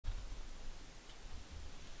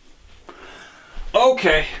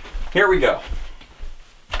Okay, here we go.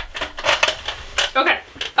 Okay.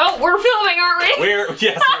 Oh, we're filming, aren't we? Yes, we're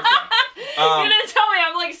You didn't tell me.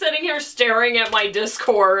 I'm like sitting here staring at my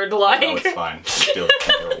Discord like... No, it's fine. Still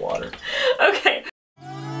a water. Okay.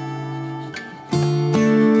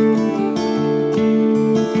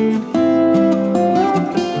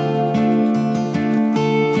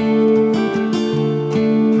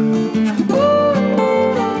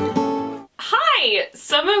 Hi!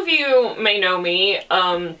 Some of you may know me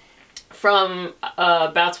from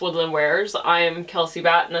Bat's Woodland Wares. I am Kelsey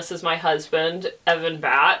Bat, and this is my husband, Evan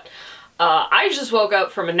Bat. I just woke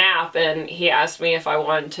up from a nap, and he asked me if I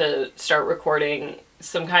wanted to start recording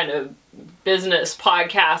some kind of business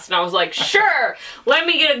podcast, and I was like, sure! Let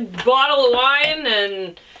me get a bottle of wine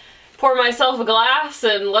and pour myself a glass,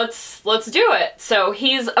 and let's do it. So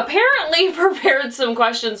he's apparently prepared some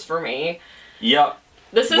questions for me. Yep.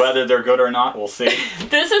 Whether they're good or not, we'll see.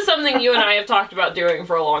 This is something you and I have talked about doing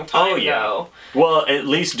for a long time ago. Well, at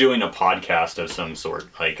least doing a podcast of some sort.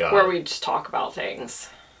 Like where we just talk about things.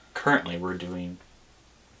 Currently, we're doing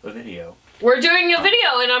a video. We're doing a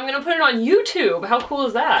video, and I'm going to put it on YouTube. How cool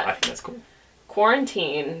is that? I think that's cool.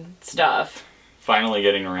 Quarantine stuff. Finally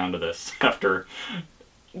getting around to this after...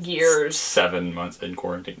 years. 7 months in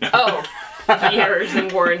quarantine. Oh, years in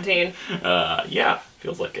quarantine. Yeah,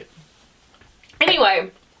 feels like it.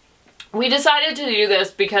 Anyway, we decided to do this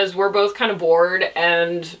because we're both kind of bored,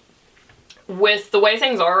 and with the way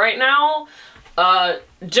things are right now,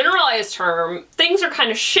 generalized term, things are kind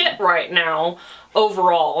of shit right now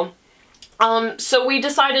overall. So we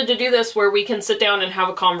decided to do this where we can sit down and have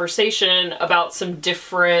a conversation about some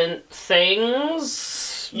different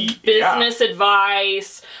things, business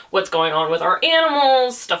advice, what's going on with our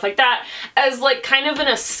animals, stuff like that, as like kind of an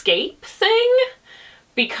escape thing.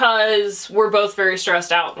 Because we're both very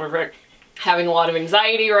stressed out and we're having a lot of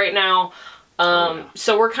anxiety right now.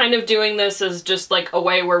 So we're kind of doing this as just like a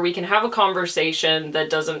way where we can have a conversation that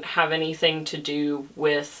doesn't have anything to do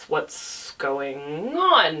with what's going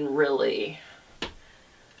on, really.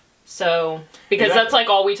 So, because that's like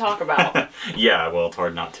all we talk about. Yeah, well, it's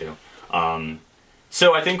hard not to.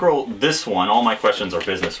 So I think all my questions are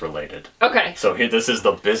business related. Okay. So here, this is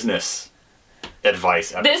the business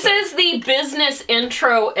advice episode. This is the business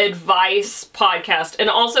intro advice podcast, and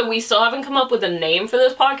also we still haven't come up with a name for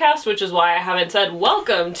this podcast, which is why I haven't said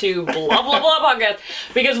welcome to blah blah blah podcast,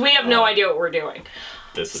 because we have no idea what we're doing.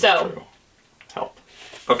 This is true. Help.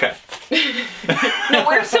 Okay. No,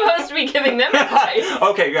 we're supposed to be giving them advice.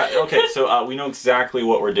 Okay, yeah, okay, so we know exactly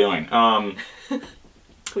what we're doing.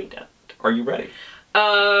 We don't. Are you ready?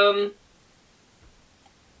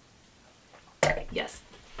 Yes.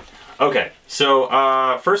 Okay, so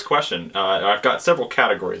first question. I've got several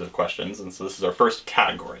categories of questions, and so this is our first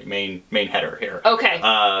category, main header here. Okay.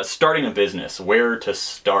 Starting a business, where to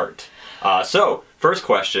start? So first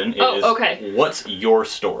question is, what's your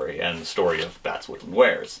story and the story of Bat's Woodland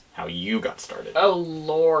Wares? How you got started? Oh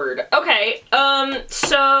Lord. Okay.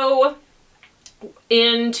 So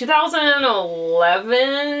in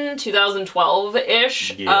 2011,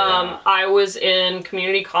 2012-ish, I was in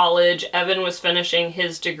community college. Evan was finishing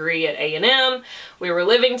his degree at A&M. We were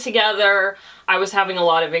living together. I was having a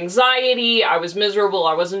lot of anxiety. I was miserable.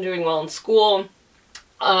 I wasn't doing well in school.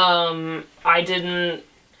 I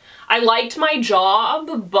liked my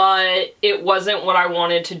job, but it wasn't what I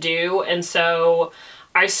wanted to do, and so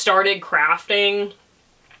I started crafting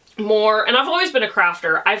more, and I've always been a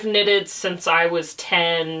crafter. I've knitted since I was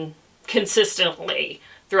 10 consistently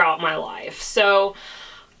throughout my life. So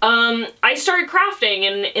I started crafting,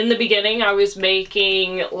 and in the beginning I was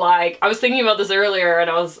making like, I was thinking about this earlier, and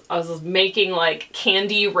I was making like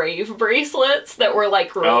candy rave bracelets that were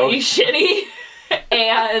like really shitty.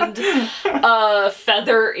 And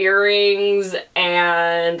feather earrings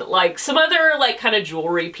and like some other like kind of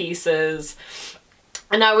jewelry pieces.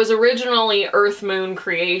 And I was originally Earth Moon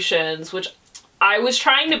Creations, which I was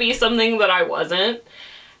trying to be something that I wasn't.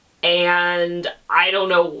 And I don't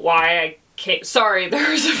know why I can't. Sorry,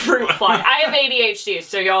 there's a fruit fly. I have ADHD,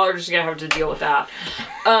 so y'all are just gonna have to deal with that.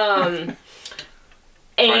 Try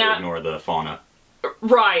to ignore the fauna.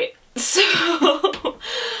 Right. So,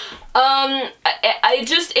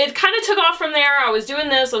 it kind of took off from there. I was doing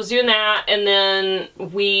this, I was doing that, and then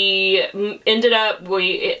we ended up,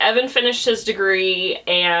 Evan finished his degree,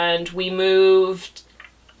 and we moved,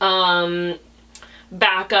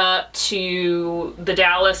 back up to the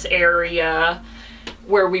Dallas area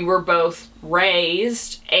where we were both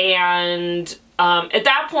raised, and at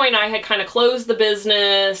that point I had kind of closed the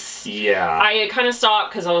business. Yeah. I had kind of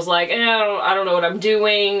stopped because I was like, I don't know what I'm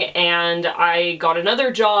doing, and I got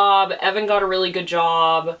another job. Evan got a really good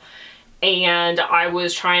job, and I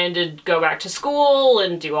was trying to go back to school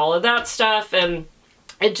and do all of that stuff, and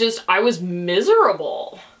I was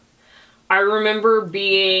miserable. I remember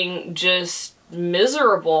being just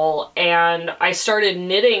miserable, and I started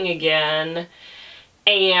knitting again,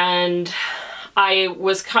 and I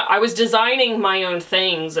was designing my own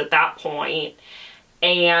things at that point,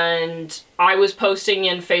 and I was posting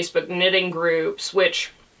in Facebook knitting groups,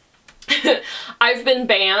 which I've been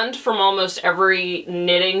banned from almost every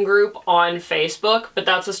knitting group on Facebook, but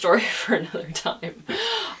that's a story for another time.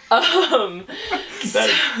 That'll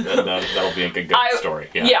be a good story.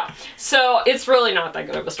 Yeah. Yeah. So it's really not that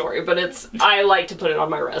good of a story, but I like to put it on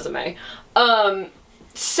my resume.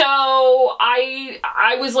 So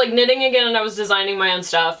I was like knitting again, and I was designing my own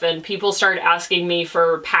stuff, and people started asking me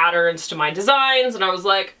for patterns to my designs, and I was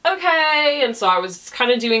like, okay. And so I was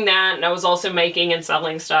kind of doing that, and I was also making and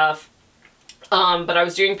selling stuff. But I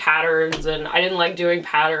was doing patterns, and I didn't like doing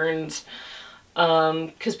patterns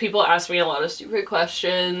because people asked me a lot of stupid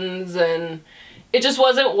questions, and it just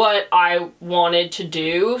wasn't what I wanted to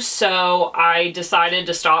do. So I decided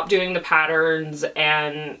to stop doing the patterns,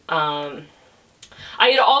 and I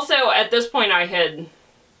had also, at this point, I had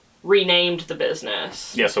renamed the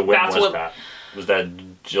business. Yeah, so when was that? Was that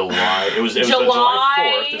July? It was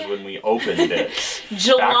July 4th is when we opened it.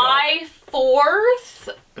 July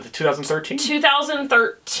 4th? 2013?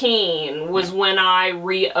 2013 was when I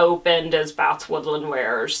reopened as Bat's Woodland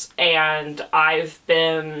Wares, and I've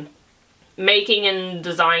been making and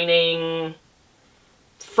designing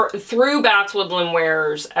through Bat's Woodland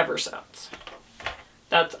Wares ever since.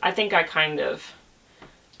 I think I kind of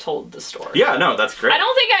told the story. Yeah, no, that's great. I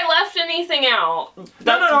don't think I left anything out.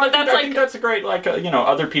 No, I think that's a great, like, you know,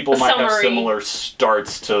 other people might have similar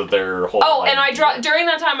starts to their whole life. And during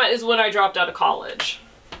that time is when I dropped out of college.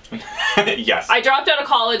 Yes. I dropped out of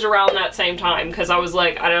college around that same time because I was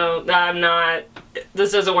like,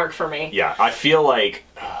 this doesn't work for me. Yeah, I feel like...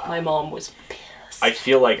 my mom was pissed. I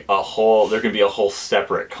feel like there can be a whole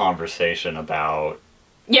separate conversation about...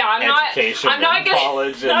 Yeah, I'm not gonna,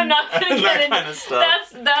 college and, I'm not gonna get that into kind of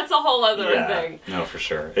stuff. That's a whole other thing. No, for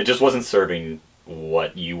sure. It just wasn't serving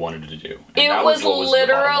what you wanted to do. And it was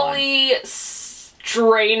literally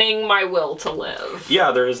straining my will to live.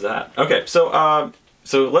 Yeah, there is that. Okay, so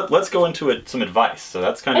let's go into some advice. So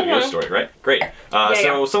that's kind of your story, right? Great.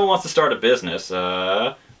 So someone wants to start a business.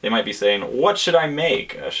 They might be saying, what should I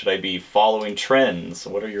make? Should I be following trends?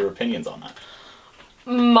 What are your opinions on that?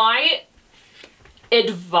 My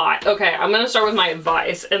advice. Okay, I'm gonna start with my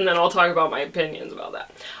advice, and then I'll talk about my opinions about that.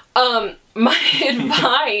 My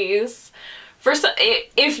advice, first,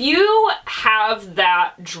 if you have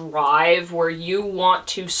that drive where you want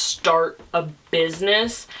to start a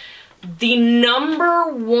business, the number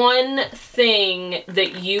one thing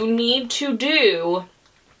that you need to do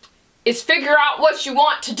is figure out what you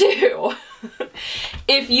want to do.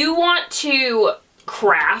 If you want to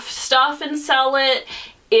craft stuff and sell it,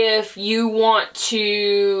 if you want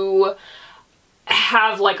to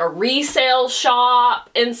have like a resale shop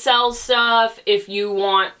and sell stuff, if you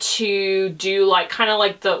want to do like kind of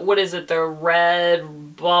like the, what is it, the red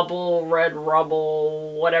rubble,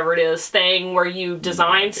 whatever it is, thing where you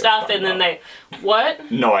design stuff and then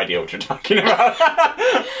what? No idea what you're talking about.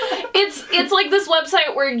 It's like this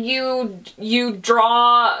website where you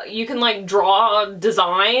can like draw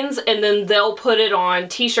designs and then they'll put it on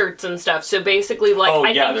t-shirts and stuff. So basically, like,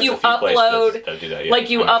 I think you upload, like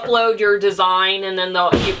you upload your design and then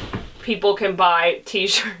people can buy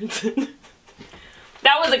t-shirts.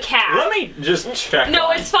 That was a cat. Let me just check. No,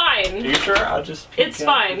 it's fine. Are you sure? I'll just... It's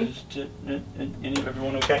fine.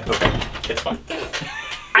 Everyone okay? Okay. It's fine.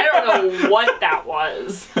 I don't know what that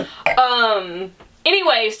was.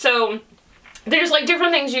 Anyway, so there's like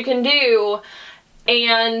different things you can do,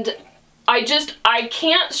 and I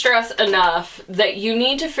can't stress enough that you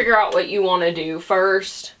need to figure out what you want to do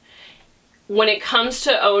first when it comes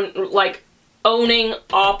to owning,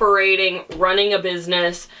 operating, running a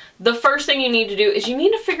business. The first thing you need to do is you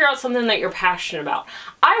need to figure out something that you're passionate about.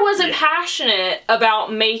 I wasn't passionate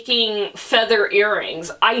about making feather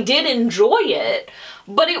earrings. I did enjoy it,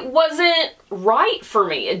 but it wasn't right for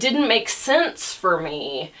me. It didn't make sense for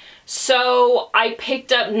me. So I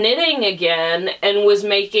picked up knitting again and I was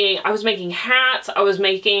making hats. I was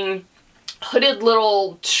making hooded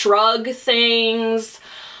little shrug things.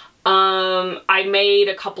 I made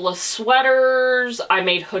a couple of sweaters. I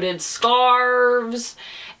made hooded scarves.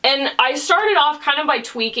 And I started off kind of by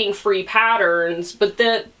tweaking free patterns, but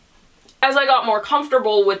then as I got more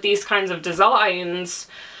comfortable with these kinds of designs,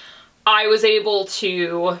 I was able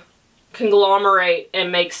to conglomerate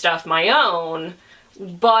and make stuff my own.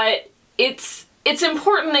 But it's it's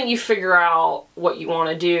important that you figure out what you want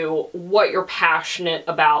to do, what you're passionate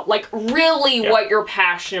about, like really what you're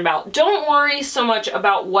passionate about. Don't worry so much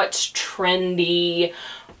about what's trendy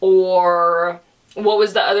or what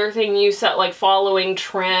was the other thing you said, like following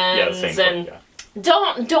trends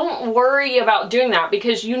don't worry about doing that,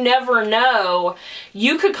 because you never know.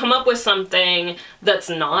 You could come up with something that's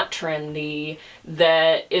not trendy,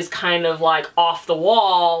 that is kind of like off the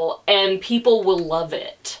wall, and people will love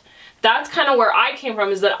it. That's kind of where I came from,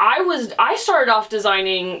 is that I started off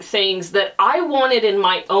designing things that I wanted in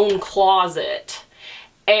my own closet.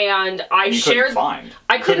 And I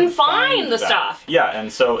couldn't find the stuff. Yeah,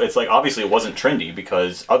 and so it's like, obviously it wasn't trendy,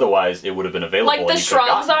 because otherwise it would have been available. Like the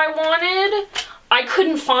shrubs I wanted, I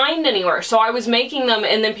couldn't find anywhere. So I was making them,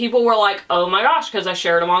 and then people were like, oh my gosh, because I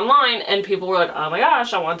shared them online, and people were like, oh my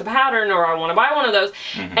gosh, I want the pattern, or I want to buy one of those.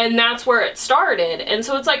 And that's where it started. And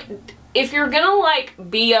so it's like, if you're gonna like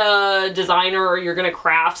be a designer, or you're gonna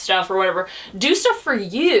craft stuff or whatever, do stuff for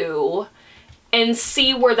you and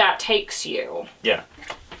see where that takes you. Yeah.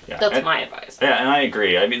 That's my advice. Yeah, and I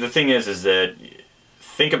agree. I mean, the thing is that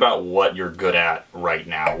think about what you're good at right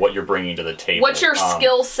now, what you're bringing to the table. What's your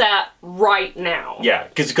skill set right now? Yeah,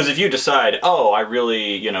 because if you decide, oh, I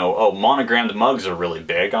really, you know, oh, monogrammed mugs are really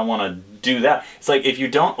big, I want to do that. It's like, if you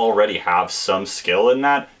don't already have some skill in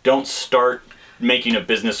that, don't start making a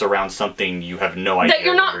business around something you have no idea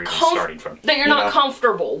where you're even starting from. That you're not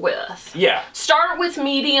comfortable with. Yeah. Start with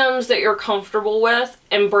mediums that you're comfortable with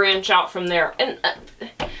and branch out from there. And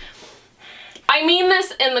I mean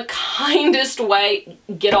this in the kindest way.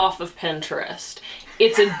 Get off of Pinterest.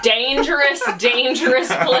 It's a dangerous, dangerous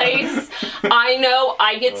place. I know,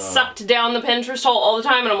 I get sucked down the Pinterest hole all the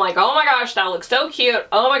time, and I'm like, oh my gosh, that looks so cute.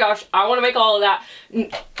 Oh my gosh, I want to make all of that.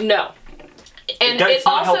 No. And it's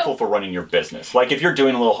not helpful for running your business. Like, if you're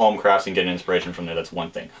doing a little home crafts and getting inspiration from there, that's one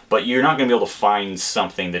thing. But you're not going to be able to find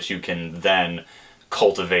something that you can then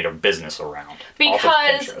cultivate a business around.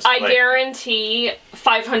 Because I guarantee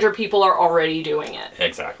 500 people are already doing it.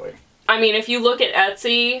 Exactly. I mean, if you look at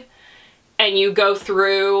Etsy and you go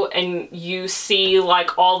through and you see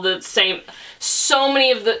like all the same, so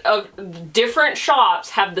many of the different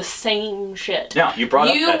shops have the same shit. Now, you brought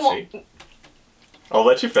up Etsy. I'll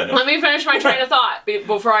let you finish. Let me finish my train of thought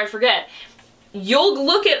before I forget. You'll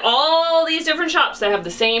look at all these different shops that have the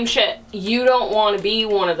same shit. You don't want to be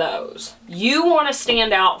one of those. You want to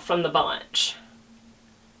stand out from the bunch.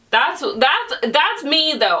 That's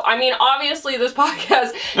me though. I mean, obviously this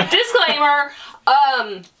podcast, disclaimer,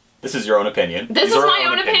 this is your own opinion. This is my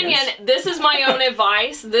own opinion. This is my own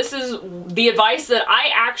advice. This is the advice that I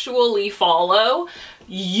actually follow.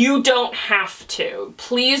 You don't have to.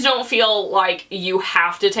 Please don't feel like you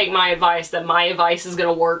have to take my advice, that my advice is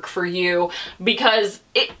going to work for you, because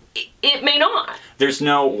it may not. There's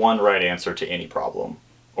no one right answer to any problem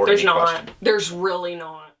or any question. There's really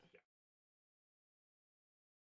not.